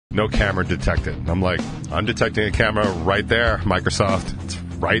no camera detected. And I'm like, I'm detecting a camera right there, Microsoft. It's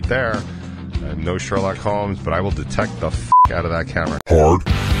right there. I'm no Sherlock Holmes, but I will detect the out of that camera. Hard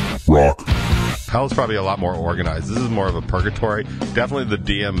Rock. Hell's probably a lot more organized. This is more of a purgatory. Definitely the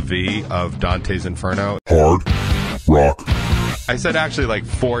DMV of Dante's Inferno. Hard Rock. I said actually like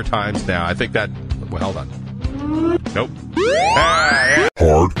 4 times now. I think that... Well, hold on. Nope. Yeah.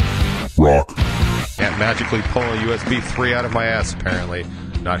 Hard Rock. Can't magically pull a USB 3 out of my ass, apparently.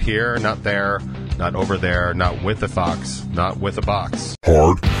 Not here, not there, not over there, not with a fox, not with a box.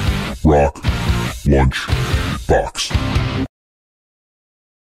 Hard Rock Lunchbox.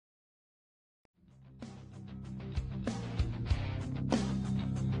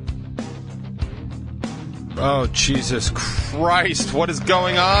 Oh, Jesus Christ. What is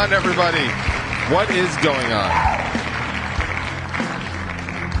going on, everybody? What is going on?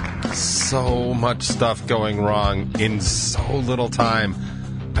 So much stuff going wrong in so little time.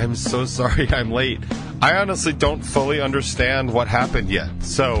 I'm so sorry I'm late. I honestly don't fully understand what happened yet.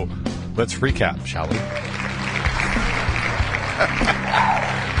 So, let's recap, shall we?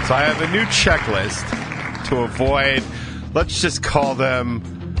 So I have a new checklist to avoid, let's just call them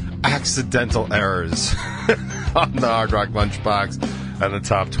accidental errors on the Hard Rock Lunchbox and the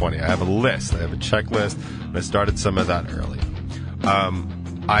top 20. I have a list. I have a checklist. And I started some of that early.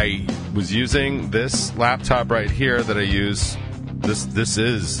 I was using this laptop right here that I use. This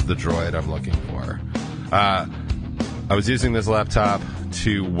is the droid I'm looking for. I was using this laptop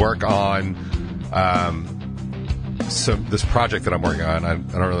to work on this project that I'm working on. I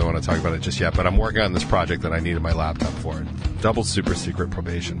don't really want to talk about it just yet, but I'm working on this project that I needed my laptop for. Double super secret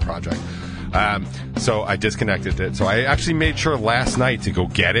probation project. So I disconnected it. So I actually made sure last night to go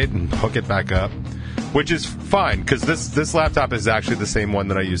get it and hook it back up, which is fine because this laptop is actually the same one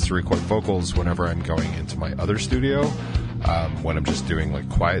that I use to record vocals whenever I'm going into my other studio, when I'm just doing like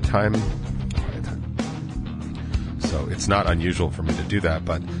quiet time. So it's not unusual for me to do that,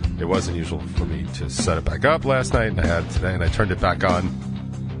 but it was unusual for me to set it back up last night, and I had it today, and I turned it back on,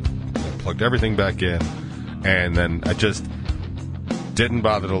 and I plugged everything back in, and then I just didn't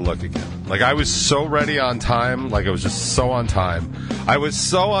bother to look again. Like, I was so ready on time, like I was just so on time. I was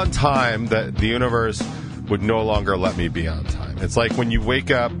so on time that the universe would no longer let me be on time. It's like when you wake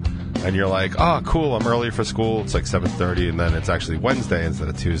up and you're like, oh, cool, I'm early for school, it's like 7:30, and then it's actually Wednesday instead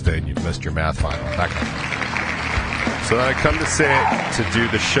of Tuesday, and you've missed your math final, that kind of thing. So then I come to do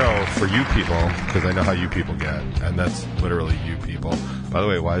the show for you people, because I know how you people get, and that's literally you people. By the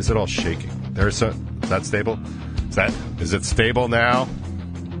way, why is it all shaking? Is that stable? Is it stable now?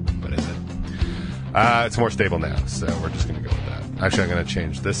 What is it? It's more stable now, so we're just going to go with that. Actually, I'm going to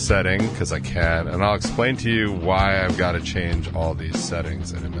change this setting, because I can, and I'll explain to you why I've got to change all these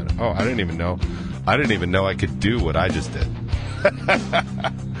settings in a minute. Oh, I didn't even know I could do what I just did.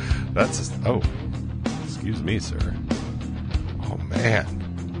 Excuse me, sir. Oh, man.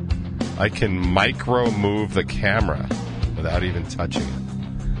 I can micro-move the camera without even touching it.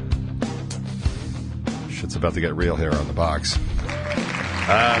 Shit's about to get real here on the box.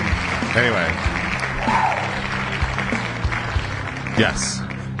 Anyway. Yes.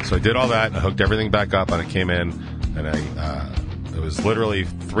 So I did all that. I hooked everything back up, and I came in, and it was literally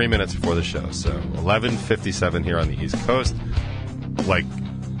 3 minutes before the show. So 11:57 here on the East Coast. Like,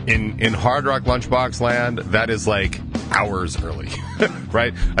 in Hard Rock Lunchbox land, that is like hours early,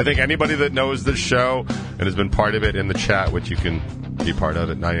 right? I think anybody that knows this show and has been part of it in the chat, which you can be part of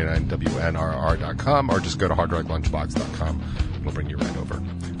at 99WNRR.com, or just go to hardrocklunchbox.com. It'll bring you right over.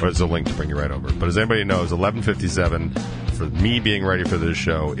 Or there's a link to bring you right over. But as anybody knows, 11:57 for me being ready for this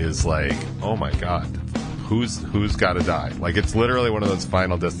show is like, oh my God, who's got to die? Like, it's literally one of those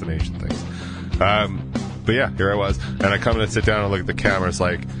Final Destination things. But yeah, here I was, and I come in and sit down and look at the camera. It's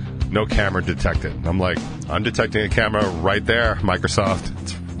like, no camera detected. And I'm like, I'm detecting a camera right there, Microsoft.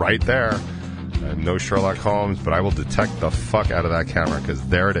 It's right there. I'm no Sherlock Holmes, but I will detect the fuck out of that camera, because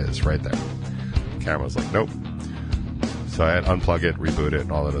there it is, right there. The camera was like, nope. So I had to unplug it, reboot it,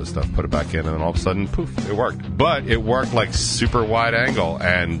 and all of those stuff, put it back in, and then all of a sudden, poof, it worked. But it worked like super wide angle,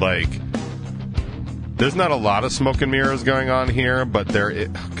 and like, there's not a lot of smoke and mirrors going on here, but oh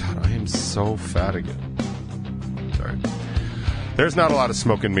God, I am so fat again. Sorry. There's not a lot of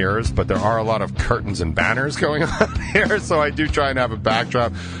smoke and mirrors, but there are a lot of curtains and banners going on here, so I do try and have a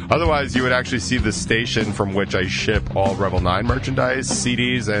backdrop. Otherwise, you would actually see the station from which I ship all Revel 9 merchandise,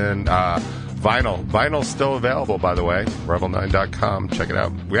 CDs, and vinyl. Vinyl's still available, by the way. Revel9.com. Check it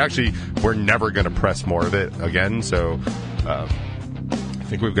out. We're never going to press more of it again, so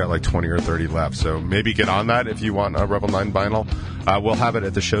think we've got like 20 or 30 left, so maybe get on that if you want a Revel 9 vinyl. We'll have it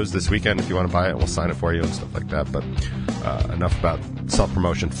at the shows this weekend if you want to buy it. We'll sign it for you and stuff like that, but enough about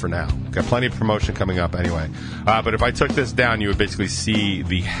self-promotion for now. Got plenty of promotion coming up anyway. But if I took this down, you would basically see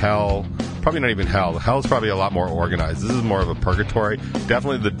the hell, probably not even hell. Hell's probably a lot more organized. This is more of a purgatory.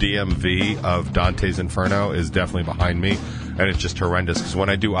 Definitely the DMV of Dante's Inferno is definitely behind me. And it's just horrendous because when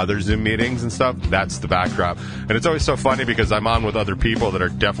I do other Zoom meetings and stuff, that's the backdrop. And it's always so funny because I'm on with other people that are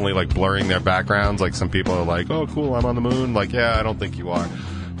definitely like blurring their backgrounds. Like some people are like, oh, cool, I'm on the moon. Like, yeah, I don't think you are.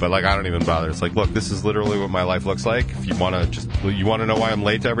 But like, I don't even bother. It's like, look, this is literally what my life looks like. If you want to know why I'm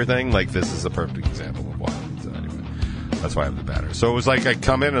late to everything, like this is a perfect example of why. So anyway, that's why I have the banner. So it was like I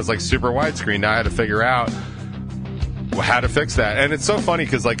come in and it's like super widescreen. Now I had to figure out how to fix that. And it's so funny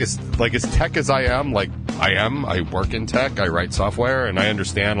because like as tech as I am, I work in tech, I write software, and I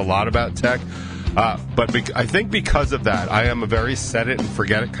understand a lot about tech. But I think because of that, I am a very set it and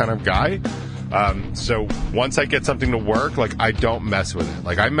forget it kind of guy. So once I get something to work, like I don't mess with it.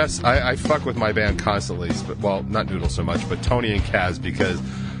 Like I fuck with my band constantly, but well, not Noodle so much, but Tony and Kaz, because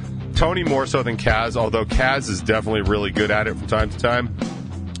Tony more so than Kaz, although Kaz is definitely really good at it from time to time.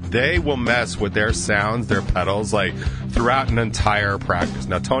 They will mess with their sounds, their pedals, like throughout an entire practice.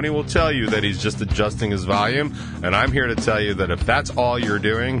 Now, Tony will tell you that he's just adjusting his volume, and I'm here to tell you that if that's all you're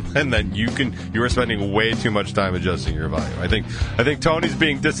doing, then you are spending way too much time adjusting your volume. I think Tony's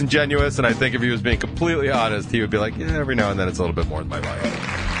being disingenuous, and I think if he was being completely honest, he would be like, yeah, every now and then it's a little bit more than my volume.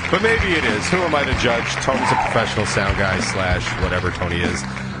 But maybe it is. Who am I to judge? Tony's a professional sound guy / whatever Tony is,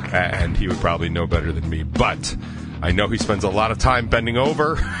 and he would probably know better than me. But I know he spends a lot of time bending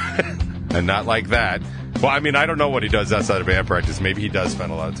over, and not like that. Well, I mean, I don't know what he does outside of band practice. Maybe he does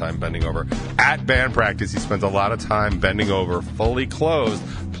spend a lot of time bending over. At band practice, he spends a lot of time bending over, fully clothed,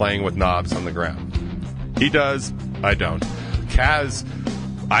 playing with knobs on the ground. He does. I don't. Kaz,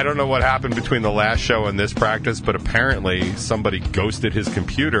 I don't know what happened between the last show and this practice, but apparently somebody ghosted his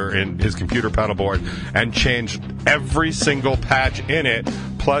computer in his computer pedal board and changed every single patch in it,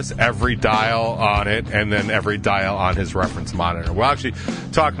 plus every dial on it, and then every dial on his reference monitor. We'll actually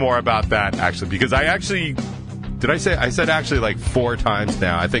talk more about that, actually, because I said actually like 4 times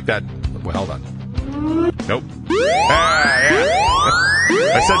now. I think that, well, hold on. Nope.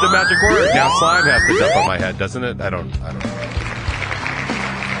 I said the magic word. Now slime has to dump on my head, doesn't it? I don't know.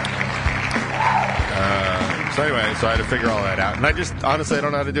 So anyway, so I had to figure all that out. And I just, honestly, I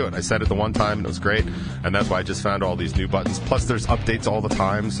don't know how to do it. I said it the one time, and it was great. And that's why I just found all these new buttons. Plus, there's updates all the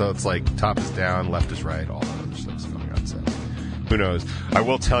time. So it's like top is down, left is right, all that other stuff's going on. So who knows? I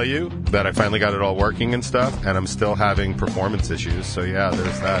will tell you that I finally got it all working and stuff, and I'm still having performance issues. So yeah,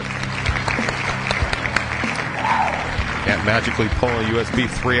 there's that. Can't magically pull a USB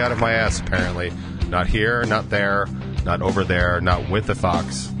 3 out of my ass, apparently. Not here, not there, not over there, not with a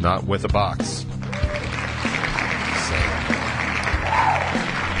Fox, not with a box.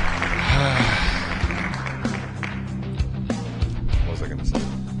 What was I going to say?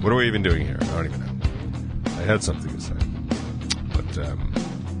 What are we even doing here? I don't even know. I had something to say. But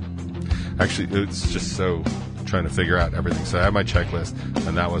actually, it's just so trying to figure out everything. So I had my checklist,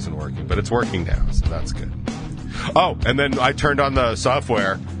 and that wasn't working. But it's working now, so that's good. Oh, and then I turned on the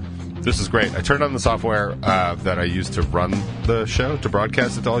software. This is great. I turned on the software that I used to run the show, to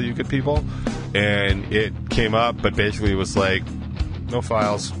broadcast it to all you good people. And it came up, but basically it was like, no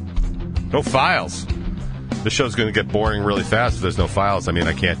files. No files. This show's going to get boring really fast if there's no files. I mean,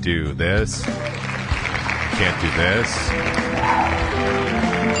 I can't do this. Can't do this.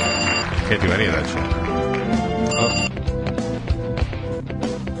 Can't do any of that shit.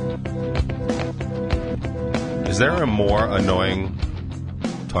 Oh. Is there a more annoying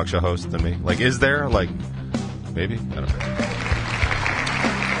talk show host than me? Like, is there? Like, maybe? I don't know.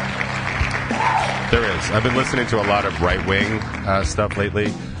 There is. I've been listening to a lot of right-wing stuff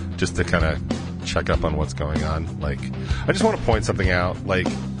lately, just to kind of check up on what's going on. Like, I just want to point something out. Like,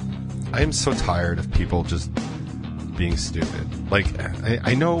 I am so tired of people just being stupid. Like,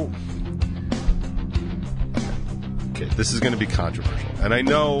 I know... Okay, this is going to be controversial. And I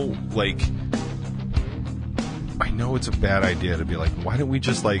know, like... I know it's a bad idea to be like, why don't we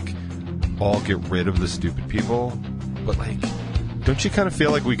just, like, all get rid of the stupid people? But, like... Don't you kind of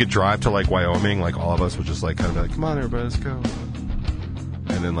feel like we could drive to, like, Wyoming, like, all of us would just, like, kind of be like, come on, everybody, let's go.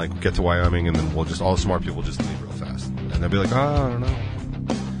 And then, like, get to Wyoming, and then we'll just, all the smart people just leave real fast. And they'll be like, oh, I don't know.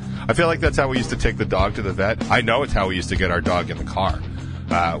 I feel like that's how we used to take the dog to the vet. I know it's how we used to get our dog in the car.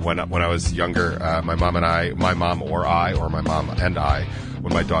 When I was younger, my mom and I,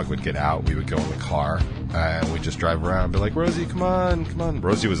 when my dog would get out, we would go in the car, and we just drive around and be like, Rosie, come on.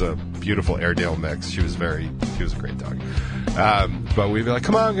 Rosie was a beautiful Airedale mix. She was a great dog. But we'd be like,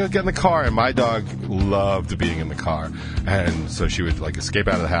 come on, get in the car. And my dog loved being in the car. And so she would like escape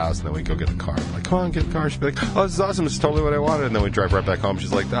out of the house, and then we'd go get in the car. I'm like, come on, get in the car. She'd be like, oh, this is awesome. It's totally what I wanted. And then we'd drive right back home.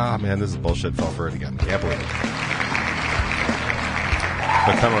 She's like, man, this is bullshit. Fell for it again. Can't believe it.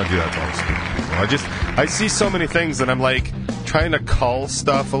 I kind of want to do that to all these people. I see so many things, and I'm like trying to cull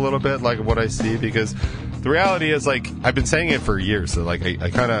stuff a little bit, like what I see, because the reality is, like, I've been saying it for years. So like I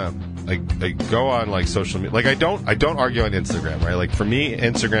go on like social media. Like I don't argue on Instagram, right? Like for me,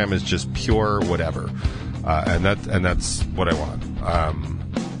 Instagram is just pure whatever, and that's what I want.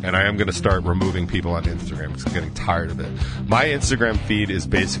 And I am going to start removing people on Instagram because I'm getting tired of it. My Instagram feed is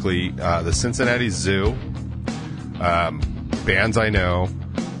basically the Cincinnati Zoo, bands I know.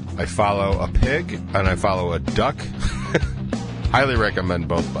 I follow a pig and I follow a duck. Highly recommend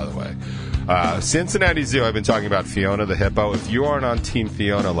both, by the way. Cincinnati Zoo, I've been talking about Fiona the hippo. If you aren't on Team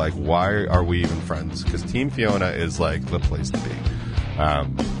Fiona, like, why are we even friends? Because Team Fiona is like the place to be.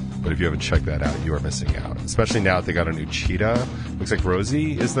 But if you haven't checked that out, you are missing out. Especially now that they got a new cheetah. Looks like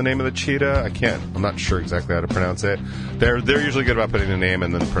Rosie is the name of the cheetah. I'm not sure exactly how to pronounce it. They're usually good about putting the name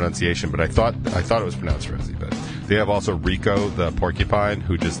and then the pronunciation, but I thought it was pronounced Rosie. But they have also Rico the porcupine,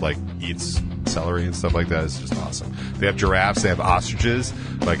 who just like eats celery and stuff like that. It's just awesome. They have giraffes. They have ostriches.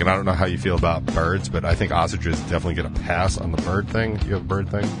 Like, and I don't know how you feel about birds, but I think ostriches definitely get a pass on the bird thing. You have a bird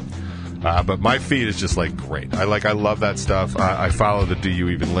thing. But my feed is just like great. I love that stuff. I follow the Do You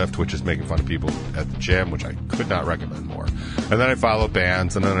Even Lift, which is making fun of people at the gym, which I could not recommend more. And then I follow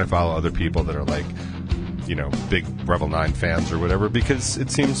bands, and then I follow other people that are like, you know, big Revel 9 fans or whatever, because it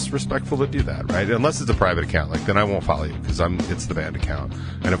seems respectful to do that, right? Unless it's a private account, like then I won't follow you because it's the band account.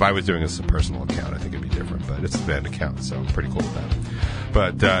 And if I was doing this as a personal account, I think it'd be different. But it's the band account, so I'm pretty cool with that.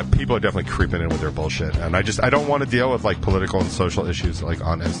 But people are definitely creeping in with their bullshit, and I don't want to deal with like political and social issues like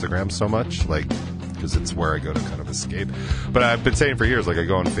on Instagram so much, like, because it's where I go to kind of escape. But I've been saying for years, like, I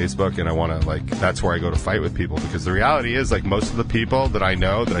go on Facebook and I want to, like, that's where I go to fight with people, because the reality is, like, most of the people that I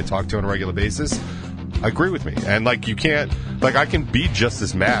know that I talk to on a regular basis agree with me, and like, you can't, like, I can be just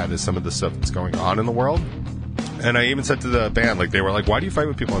as mad as some of the stuff that's going on in the world. And I even said to the band, like, they were like, why do you fight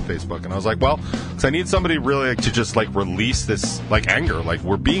with people on Facebook? And I was like, well, because I need somebody really like, to just, like, release this, like, anger. Like,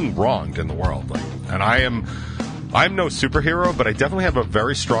 we're being wronged in the world. Like, and I'm no superhero, but I definitely have a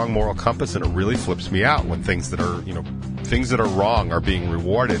very strong moral compass, and it really flips me out when things that are wrong are being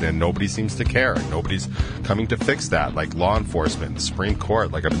rewarded, and nobody seems to care, and nobody's coming to fix that. Like law enforcement, the Supreme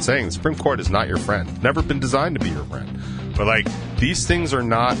Court. Like I've been saying, the Supreme Court is not your friend. It's never been designed to be your friend. But, like, these things are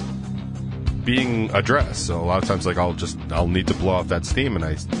not being addressed. So a lot of times, like, I'll need to blow off that steam, and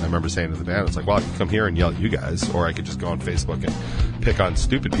I remember saying to the band, it's like, well, I could come here and yell at you guys, or I could just go on Facebook and pick on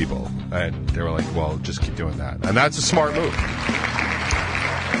stupid people. And they were like, well, just keep doing that. And that's a smart move.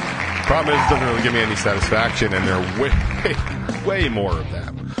 Problem is, it doesn't really give me any satisfaction, and there are way more of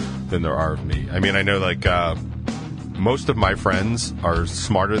them than there are of me. I mean, I know, like, most of my friends are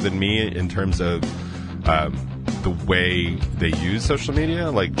smarter than me in terms of the way they use social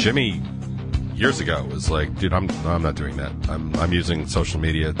media. Like Jimmy years ago was like, dude, I'm not doing that. I'm using social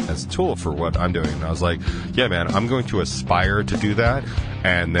media as a tool for what I'm doing. And I was like, yeah, man, I'm going to aspire to do that.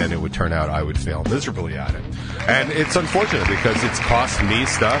 And then it would turn out I would fail miserably at it. And it's unfortunate because it's cost me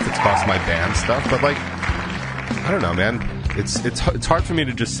stuff. It's cost my band stuff. But, like, I don't know, man. It's hard for me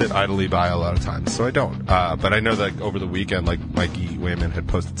to just sit idly by a lot of times. So I don't. But I know that, like, over the weekend, like, Mikey Wayman had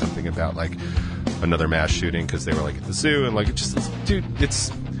posted something about, like, another mass shooting because they were, like, at the zoo. And, like, it just, dude,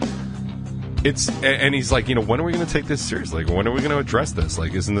 it's, and he's like, you know, when are we going to take this seriously? Like, when are we going to address this?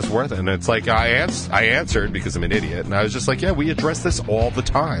 Like, isn't this worth it? And it's like, I answered because I'm an idiot. And I was just like, yeah, we address this all the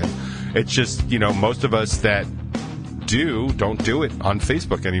time. It's just, you know, most of us that don't do it on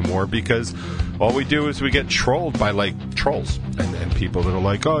Facebook anymore, because all we do is we get trolled by, like, trolls and people that are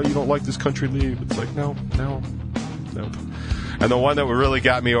like, oh, you don't like this country, leave. It's like, no. And the one that really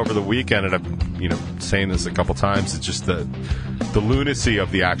got me over the weekend, and I've been, you know, saying this a couple times, it's just the lunacy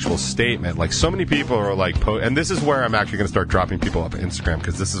of the actual statement. Like, so many people are like, and this is where I'm actually going to start dropping people off Instagram,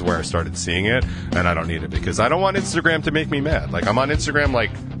 because this is where I started seeing it, and I don't need it, because I don't want Instagram to make me mad. Like, I'm on Instagram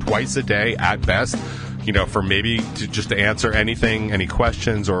like twice a day at best, you know, for maybe just to answer anything, any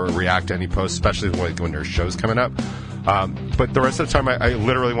questions, or react to any posts, especially when there's shows coming up. But the rest of the time, I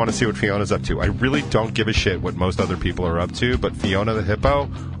literally want to see what Fiona's up to. I really don't give a shit what most other people are up to, but Fiona the hippo,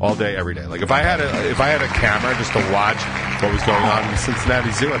 all day, every day. Like, if I had a camera just to watch what was going on in the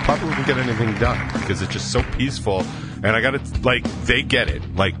Cincinnati Zoo, I probably wouldn't get anything done, because it's just so peaceful. And I gotta, like, they get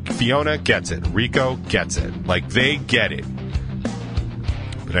it. Like, Fiona gets it. Rico gets it. Like, they get it.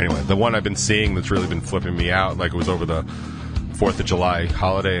 But anyway, the one I've been seeing that's really been flipping me out, like it was over the 4th of July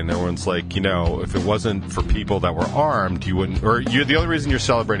holiday, and everyone's like, if it wasn't for people that were armed, you wouldn't, or the only reason you're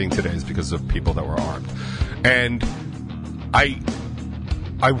celebrating today is because of people that were armed. And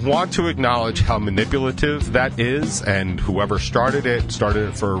I want to acknowledge how manipulative that is, and whoever started it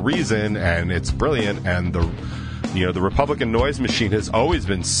for a reason, and it's brilliant, and the Republican noise machine has always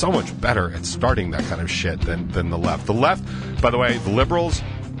been so much better at starting that kind of shit than the left. The left, by the way, the liberals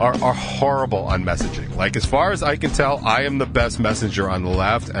are horrible on messaging. Like, as far as I can tell, I am the best messenger on the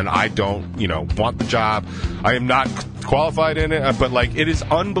left, and I don't, want the job. I am not qualified in it, but, like, it is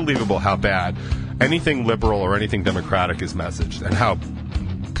unbelievable how bad anything liberal or anything democratic is messaged, and how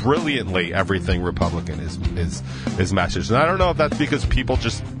brilliantly everything Republican is messaged. And I don't know if that's because people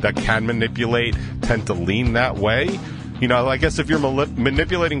that can manipulate tend to lean that way. I guess if you're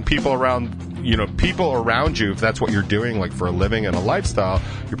manipulating people around you, if that's what you're doing, like for a living and a lifestyle,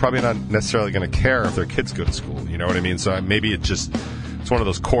 you're probably not necessarily going to care if their kids go to school. You know what I mean? So maybe it's one of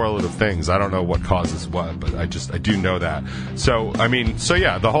those correlative things. I don't know what causes what, but I do know that. So,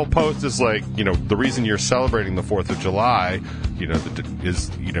 yeah, the whole post is like, the reason you're celebrating the 4th of July,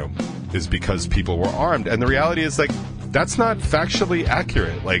 is because people were armed. And the reality is, like, that's not factually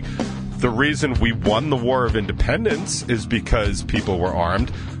accurate. Like, the reason we won the War of Independence is because people were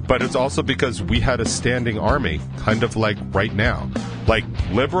armed, but it's also because we had a standing army, kind of like right now. Like,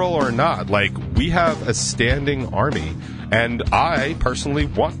 liberal or not, like, we have a standing army. And I personally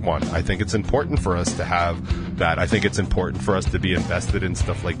want one. I think it's important for us to have that. I think it's important for us to be invested in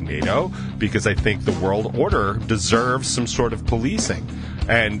stuff like NATO, because I think the world order deserves some sort of policing.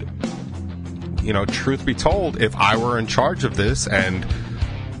 And, truth be told, if I were in charge of this and,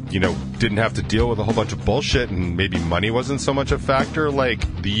 didn't have to deal with a whole bunch of bullshit and maybe money wasn't so much a factor, like,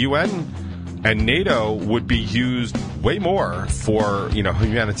 the UN and NATO would be used way more for,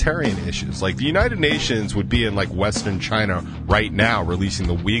 humanitarian issues. Like, the United Nations would be in, like, Western China right now releasing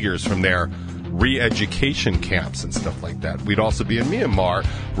the Uyghurs from their re-education camps and stuff like that. We'd also be in Myanmar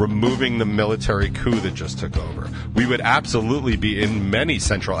removing the military coup that just took over. We would absolutely be in many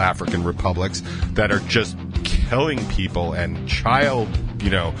Central African republics that are just killing people and child,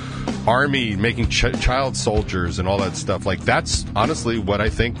 army, making child soldiers and all that stuff. Like, that's honestly what I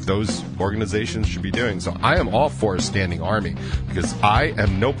think those organizations should be doing. So I am all for a standing army, because I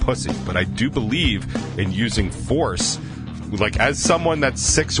am no pussy, but I do believe in using force. Like, as someone that's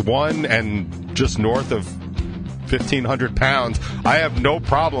 6'1" and just north of 1,500 pounds, I have no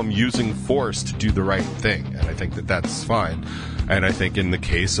problem using force to do the right thing, and I think that that's fine. And I think in the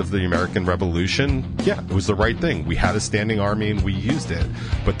case of the American Revolution, yeah, it was the right thing. We had a standing army and we used it.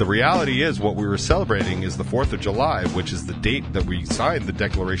 But the reality is, what we were celebrating is the 4th of July, which is the date that we signed the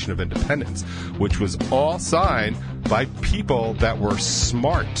Declaration of Independence, which was all signed by people that were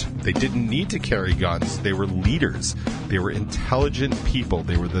smart. They didn't need to carry guns. They were leaders. They were intelligent people.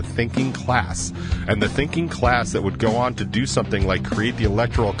 They were the thinking class. And the thinking class that would go on to do something like create the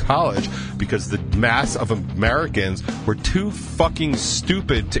Electoral College, because the mass of Americans were too fucking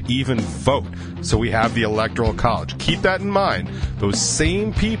stupid to even vote. So we have the Electoral College. Keep that in mind. Those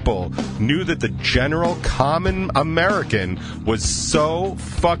same people knew that the general common American was so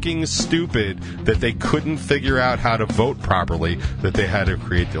fucking stupid that they couldn't figure out how to vote properly, that they had to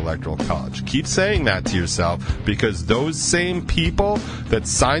create the Electoral College. Keep saying that to yourself, because those same people that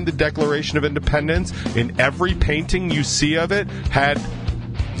signed the Declaration of Independence, in every painting you see of it, had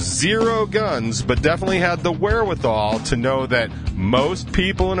zero guns, but definitely had the wherewithal to know that most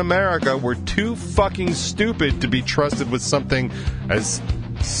people in America were too fucking stupid to be trusted with something as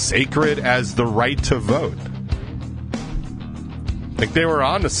sacred as the right to vote. Like, they were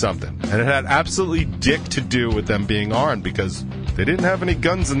onto something, and it had absolutely dick to do with them being armed, because they didn't have any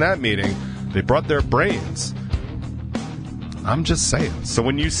guns in that meeting. They brought their brains. I'm just saying. So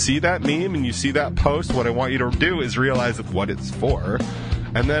when you see that meme and you see that post, what I want you to do is realize what it's for.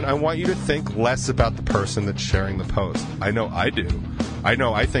 And then I want you to think less about the person that's sharing the post. I know I do.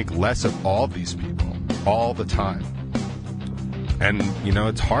 I think less of all these people all the time. And,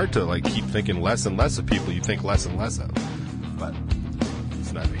 it's hard to, like, keep thinking less and less of people you think less and less of. But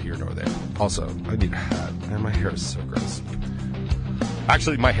it's neither here nor there. Also, I need a hat. Man, my hair is so gross.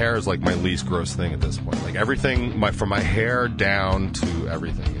 Actually, my hair is, like, my least gross thing at this point. Like, everything, from my hair down to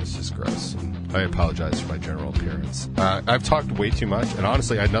everything is just gross. I apologize for my general appearance. I've talked way too much, and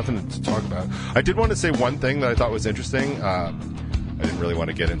honestly, I had nothing to talk about. I did want to say one thing that I thought was interesting. I didn't really want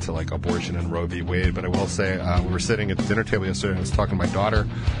to get into, like, abortion and Roe v. Wade, but I will say we were sitting at the dinner table yesterday, and I was talking to my daughter,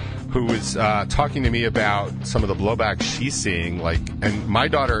 who was talking to me about some of the blowback she's seeing. Like, and my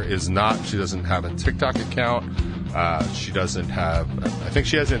daughter is not, she doesn't have a TikTok account. She doesn't have... I think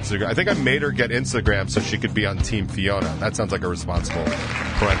she has Instagram. I think I made her get Instagram so she could be on Team Fiona. That sounds like a responsible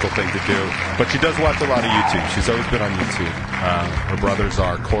parental thing to do. But she does watch a lot of YouTube. She's always been on YouTube. Her brothers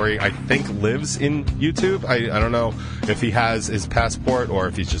are... Corey, I think, lives in YouTube. I don't know if he has his passport or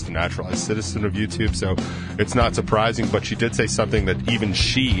if he's just a naturalized citizen of YouTube, so it's not surprising. But she did say something that even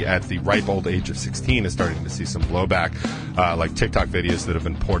she, at the ripe old age of 16, is starting to see some blowback, like TikTok videos that have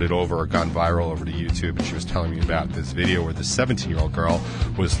been ported over or gone viral over to YouTube. And she was telling me about this video where the 17-year-old girl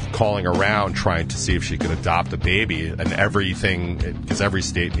was calling around trying to see if she could adopt a baby, and everything, because every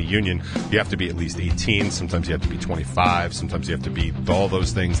state in the union, you have to be at least 18, sometimes you have to be 25, sometimes you have to be all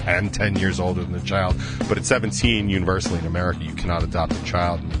those things and 10 years older than the child. But at 17, universally in America, you cannot adopt a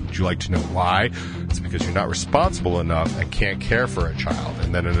child. Would you like to know why? It's because you're not responsible enough and can't care for a child.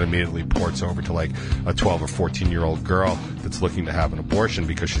 And then it immediately ports over to like a 12 or 14-year-old girl that's looking to have an abortion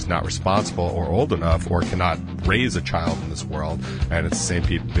because she's not responsible or old enough or cannot raise a child in this world. And it's the same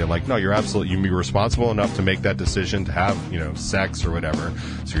people being like, no, you're responsible enough to make that decision to have, sex or whatever.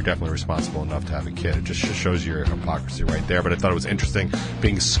 So you're definitely responsible enough to have a kid. It just shows your hypocrisy right there. But I thought it was interesting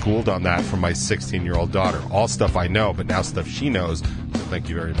being schooled on that from my 16-year-old daughter. All stuff I know, but now stuff she knows. So thank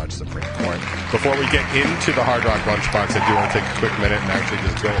you very much, Supreme Court. Before we get into the Hard Rock Lunchbox, I do want to take a quick minute and actually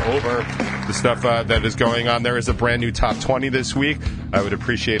just go over the stuff that is going on. There is a brand new Top 20 this week. I would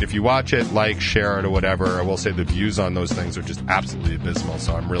appreciate if you watch it, like, share it, or whatever. I will say the views on those things are just absolutely abysmal,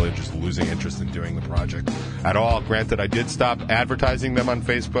 so I'm really just losing interest in doing the project at all. Granted, I did stop advertising them on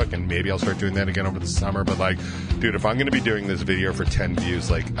Facebook, and maybe I'll start doing that again over the summer, but, dude, if I'm going to be doing this video for 10 views,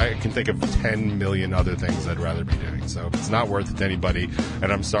 I can think of 10 million other things I'd rather be doing. So if it's not worth it to anybody,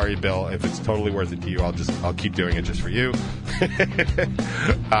 and I'm sorry, Bill, if it's totally worth it to you, I'll keep doing it just for you.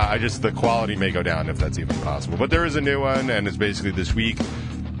 The quality may go down if that's even possible. But there is a new one, and it's basically this week.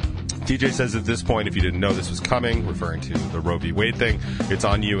 TJ says at this point, if you didn't know this was coming, referring to the Roe v. Wade thing, it's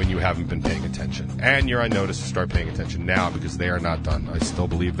on you and you haven't been paying attention. And you're on notice to start paying attention now because they are not done. I still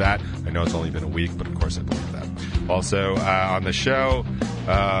believe that. I know it's only been a week, but of course I believe that. Also, on the show,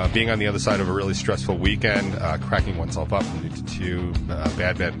 being on the other side of a really stressful weekend, cracking oneself up from to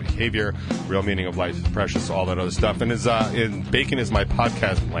bad behavior, real meaning of life is precious, all that other stuff. And in Bacon is my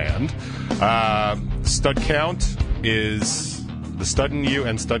podcast land. Stud Count is... The Stud and You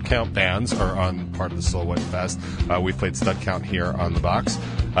and Stud Count bands are on part of the Soul Wet Fest. We played Stud Count here on the box.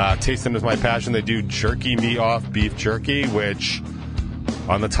 Tasting is my passion. They do jerky me off beef jerky, which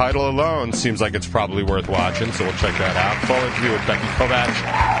on the title alone seems like it's probably worth watching, so we'll check that out. Full interview with Becky Kovac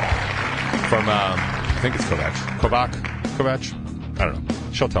from, I think it's Kovac? I don't know.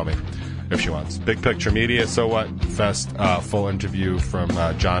 She'll tell me if she wants. Big Picture Media, So What Fest, full interview from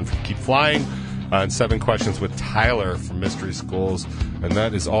John from Keep Flying. And 7 questions with Tyler from Mystery Schools. And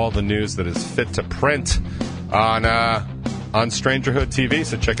that is all the news that is fit to print on Strangerhood TV.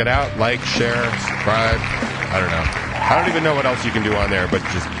 So check it out. Like, share, subscribe. I don't know. I don't even know what else you can do on there, but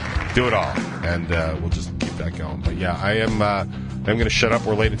just do it all. And we'll just keep that going. But yeah, I'm going to shut up.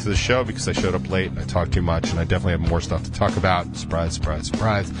 We're late into the show because I showed up late and I talked too much. And I definitely have more stuff to talk about. Surprise, surprise,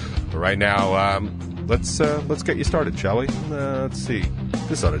 surprise. But right now, let's get you started, shall we? Let's see.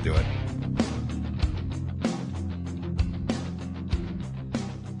 This ought to do it.